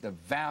that's the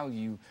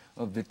value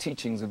of the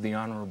teachings of the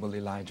Honorable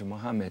Elijah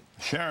Muhammad.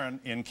 Sharon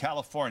in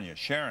California.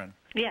 Sharon.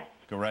 Yes.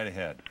 Go right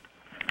ahead.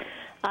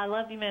 I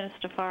love you,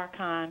 Minister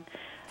Farrakhan.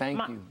 Thank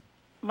you.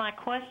 My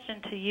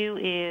question to you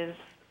is,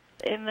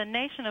 in the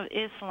Nation of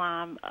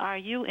Islam, are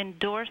you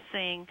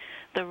endorsing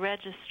the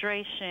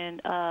registration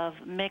of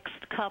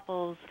mixed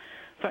couples,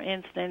 for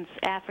instance,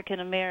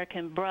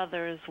 African-American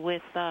brothers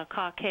with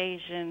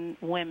Caucasian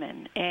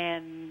women,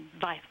 and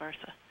vice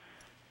versa?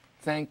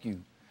 Thank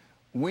you.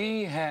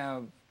 We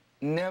have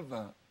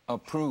never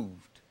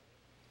approved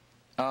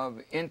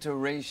of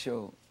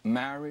interracial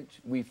marriage.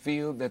 We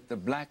feel that the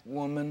black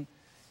woman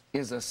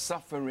is a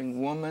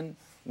suffering woman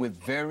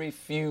with very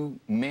few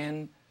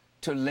men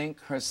to link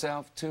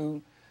herself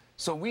to.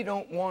 So we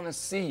don't want to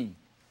see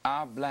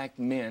our black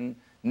men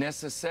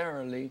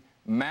necessarily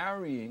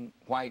marrying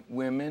white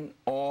women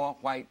or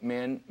white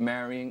men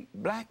marrying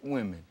black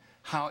women.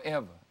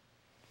 However,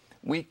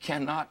 we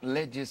cannot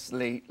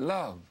legislate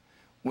love.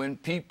 When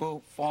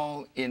people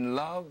fall in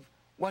love,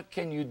 what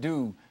can you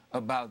do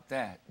about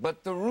that?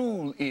 But the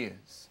rule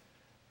is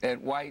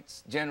that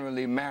whites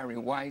generally marry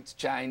whites,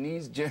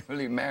 Chinese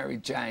generally marry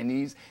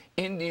Chinese,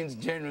 Indians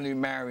generally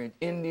marry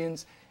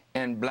Indians,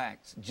 and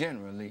blacks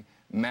generally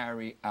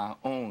marry our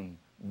own.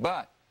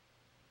 But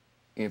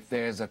if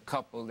there's a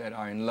couple that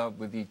are in love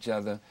with each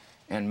other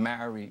and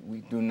marry,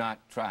 we do not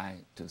try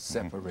to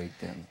separate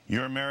them.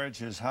 Your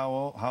marriage is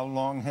how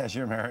long has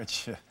your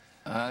marriage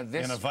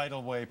in a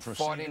vital way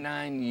proceeded?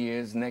 49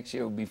 years. Next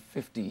year will be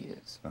 50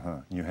 years.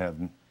 You have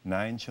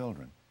 9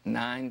 children.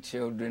 9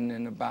 children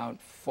and about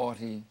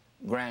 40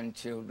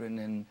 grandchildren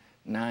and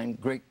 9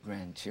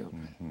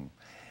 great-grandchildren.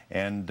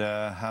 And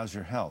how's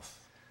your health?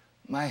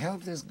 My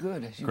health is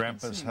good, as you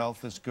Grandpa's can see.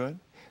 health is good?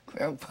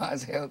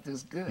 Grandpa's health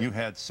is good. You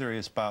had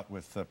serious bout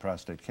with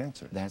prostate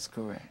cancer. That's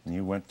correct. And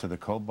you went to the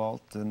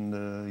Cobalt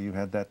and you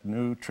had that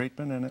new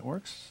treatment, and it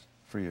works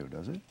for you,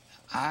 does it?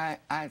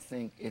 I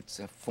think it's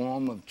a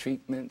form of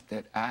treatment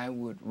that I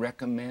would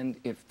recommend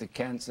if the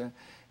cancer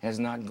has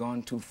not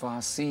gone too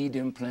far. Seed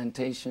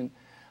implantation.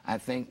 I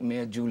think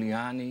Mayor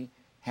Giuliani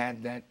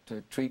had that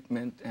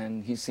treatment,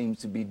 and he seems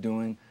to be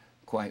doing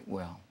quite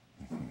well.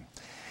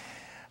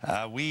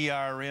 We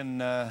are in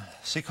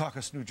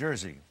Secaucus, New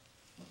Jersey,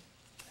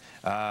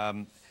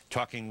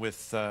 talking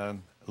with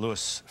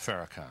Louis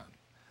Farrakhan,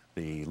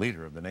 the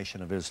leader of the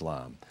Nation of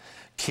Islam.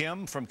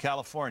 Kim from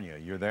California,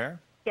 you're there?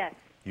 Yes.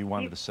 You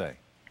wanted to say.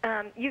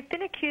 You've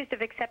been accused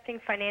of accepting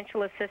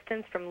financial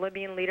assistance from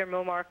Libyan leader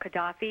Muammar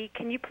Gaddafi.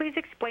 Can you please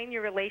explain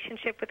your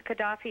relationship with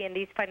Gaddafi and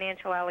these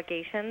financial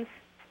allegations?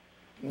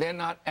 They're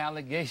not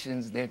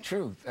allegations, they're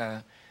truth.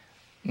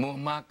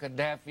 Muammar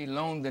Gaddafi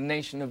loaned the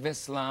Nation of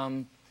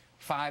Islam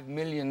 $5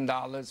 million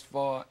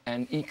for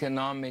an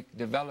economic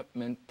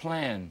development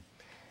plan.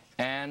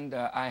 And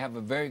I have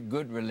a very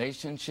good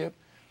relationship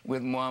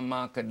with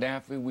Muammar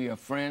Gaddafi. We are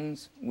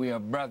friends, we are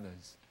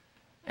brothers.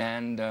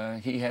 And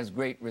he has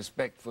great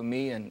respect for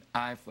me and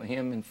I for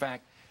him. In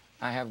fact,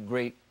 I have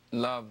great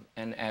love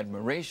and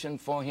admiration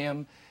for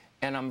him.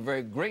 And I'm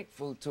very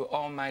grateful to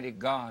Almighty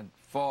God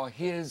for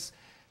his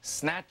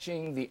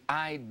snatching the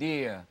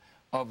idea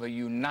of a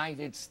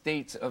United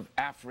States of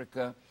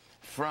Africa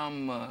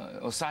from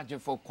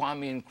Osagyefo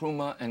Kwame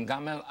Nkrumah and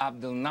Gamal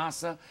Abdel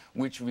Nasser,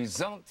 which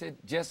resulted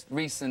just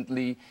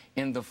recently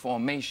in the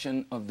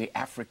formation of the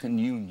African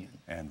Union.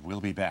 And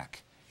we'll be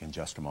back in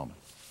just a moment.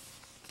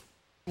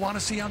 Want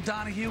to see on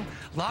Donahue?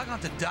 Log on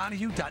to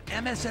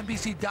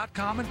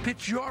donahue.msnbc.com and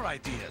pitch your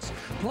ideas.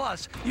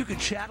 Plus, you can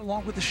chat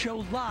along with the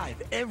show live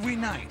every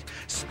night.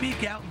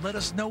 Speak out and let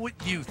us know what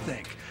you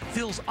think.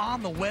 Phil's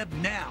on the web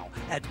now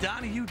at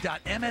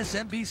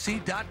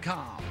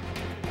donahue.msnbc.com.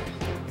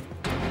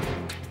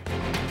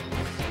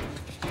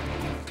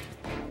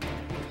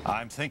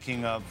 I'm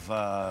thinking of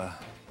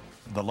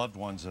the loved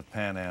ones of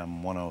Pan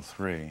Am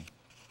 103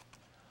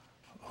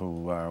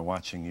 who are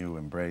watching you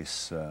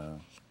embrace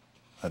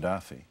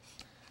Gaddafi.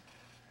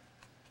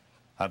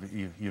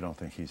 You don't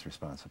think he's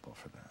responsible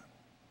for that?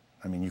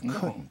 I mean, you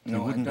couldn't.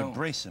 You wouldn't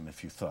embrace him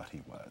if you thought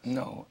he was.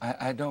 No,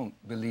 I don't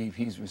believe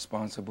he's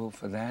responsible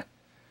for that.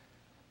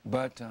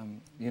 But the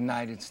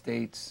United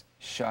States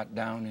shot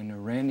down an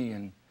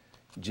Iranian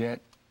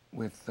jet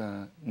with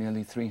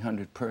nearly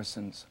 300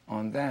 persons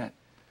on that.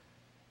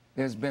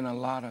 There's been a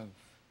lot of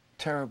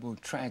terrible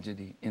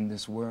tragedy in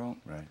this world.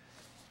 Right.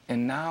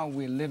 And now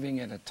we're living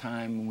at a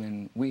time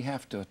when we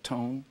have to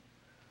atone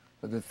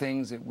for the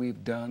things that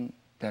we've done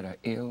that are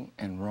ill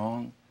and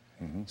wrong,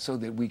 so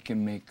that we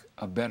can make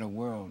a better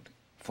world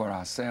for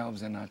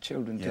ourselves and our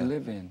children to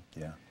live in.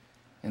 Yeah.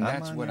 And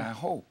that's what I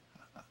hope.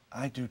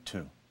 I do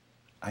too.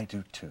 I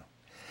do too.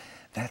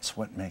 That's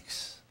what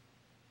makes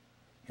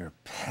your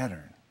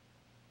pattern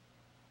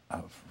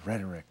of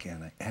rhetoric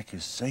and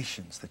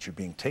accusations that you're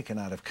being taken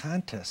out of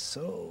context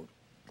so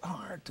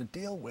hard to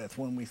deal with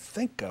when we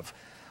think of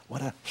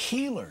what a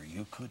healer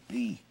you could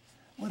be.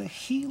 What a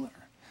healer.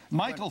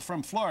 Michael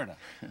from Florida.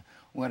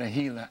 What a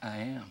healer I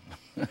am.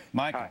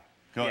 Michael,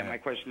 go ahead. My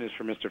question is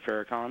for Mr.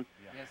 Farrakhan.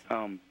 Yes.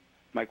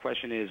 My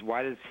question is,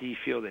 why does he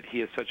feel that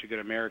he is such a good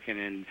American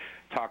and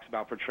talks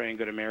about portraying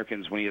good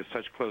Americans when he has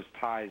such close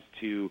ties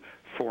to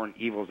foreign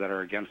evils that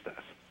are against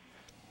us?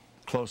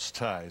 Close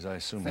ties, I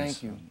assume.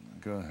 Thank you.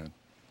 Go ahead.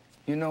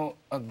 You know,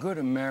 a good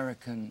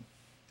American,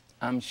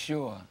 I'm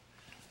sure,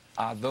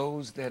 are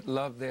those that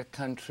love their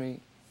country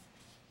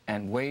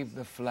and wave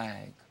the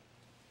flag.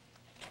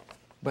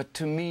 But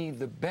to me,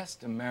 the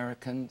best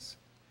Americans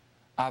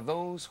are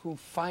those who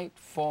fight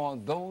for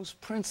those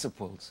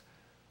principles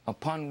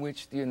upon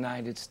which the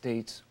United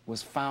States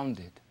was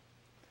founded.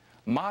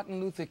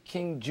 Martin Luther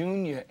King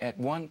Jr. at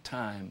one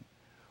time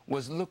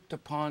was looked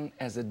upon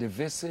as a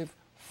divisive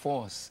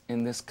force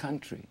in this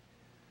country.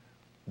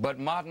 But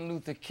Martin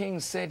Luther King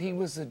said he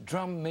was a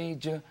drum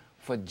major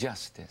for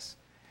justice.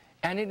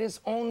 And it is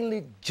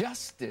only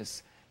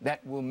justice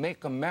that will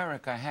make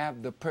America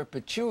have the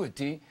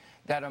perpetuity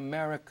that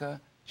America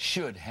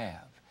should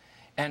have.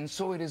 And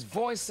so it is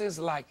voices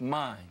like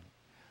mine,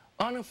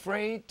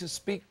 unafraid to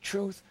speak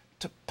truth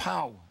to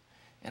power.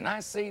 And I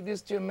say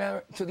this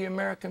to the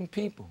American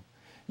people.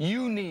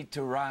 You need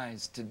to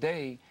rise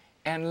today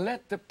and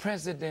let the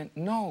president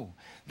know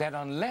that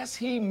unless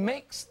he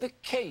makes the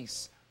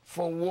case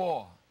for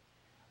war,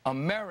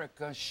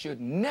 America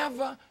should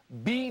never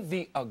be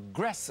the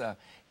aggressor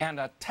and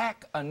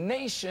attack a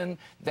nation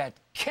that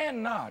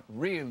cannot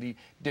really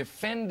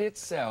defend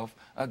itself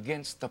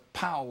against the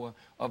power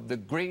of the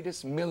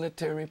greatest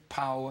military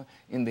power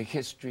in the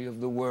history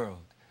of the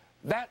world.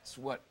 That's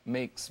what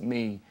makes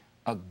me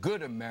a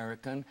good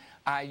American.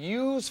 I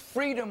use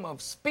freedom of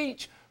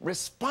speech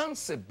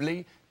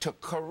responsibly to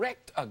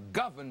correct a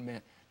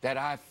government that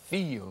I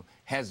feel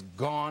has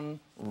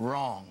gone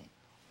wrong.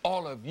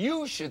 All of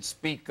you should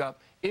speak up.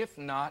 If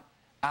not,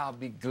 I'll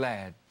be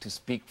glad to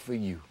speak for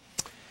you.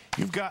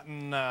 You've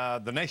gotten,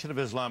 the Nation of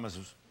Islam has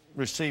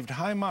received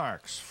high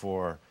marks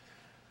for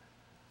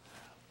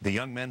the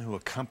young men who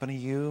accompany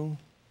you.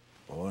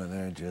 Boy,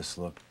 they just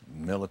look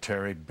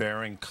military,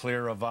 bearing,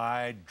 clear of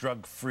eye,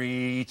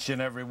 drug-free, each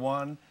and every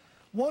one.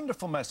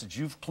 Wonderful message.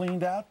 You've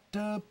cleaned out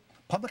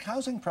public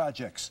housing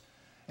projects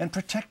and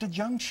protected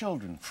young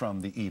children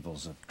from the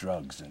evils of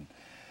drugs.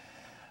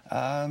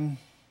 And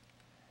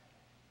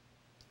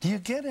do you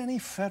get any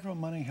federal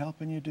money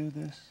helping you do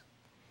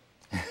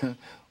this?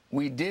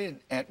 We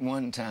did at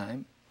one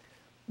time,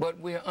 but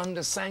we're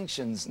under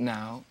sanctions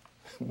now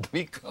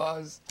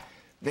because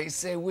they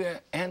say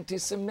we're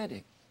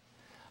anti-Semitic.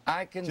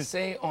 I can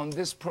say on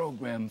this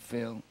program,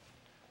 Phil,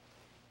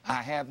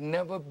 I have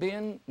never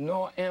been,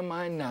 nor am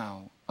I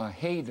now, a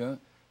hater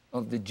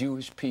of the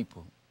Jewish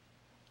people.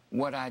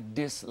 What I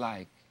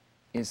dislike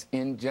is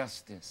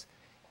injustice.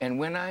 And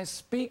when I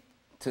speak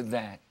to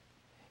that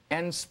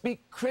and speak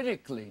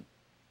critically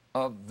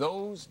of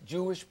those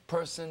Jewish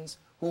persons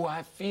who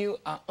I feel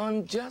are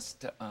unjust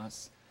to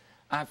us,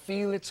 I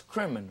feel it's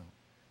criminal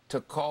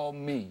to call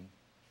me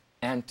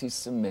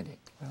anti-Semitic.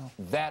 Well,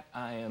 that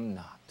I am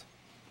not.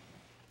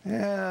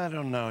 Yeah, I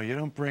don't know. You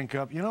don't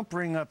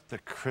bring up the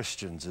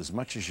Christians as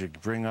much as you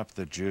bring up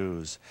the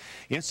Jews.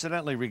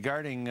 Incidentally,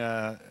 regarding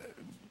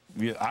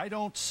I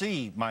don't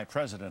see, my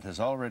president has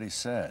already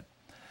said,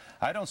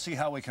 I don't see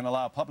how we can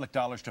allow public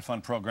dollars to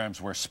fund programs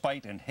where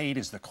spite and hate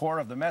is the core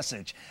of the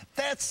message.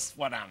 That's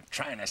what I'm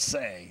trying to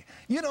say.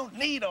 You don't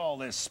need all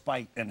this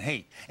spite and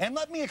hate. And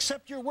let me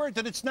accept your word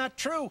that it's not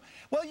true.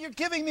 Well, you're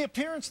giving the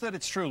appearance that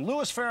it's true.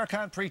 Louis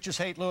Farrakhan preaches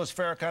hate. Louis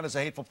Farrakhan is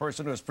a hateful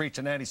person who has preached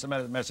an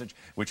anti-Semitic message,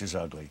 which is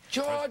ugly.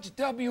 George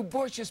W.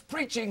 Bush is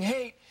preaching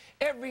hate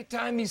every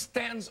time he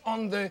stands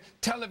on the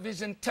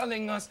television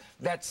telling us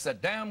that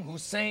Saddam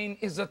Hussein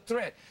is a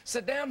threat.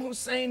 Saddam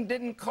Hussein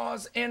didn't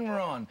cause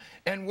Enron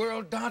and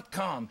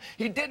World.com.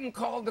 He didn't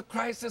call the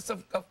crisis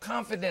of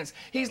confidence.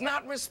 He's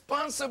not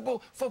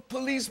responsible for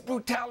police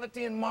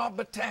brutality and mob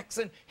attacks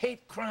and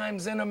hate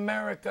crimes in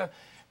America.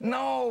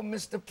 No,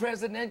 Mr.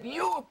 President,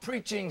 you're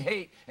preaching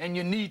hate, and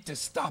you need to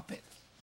stop it.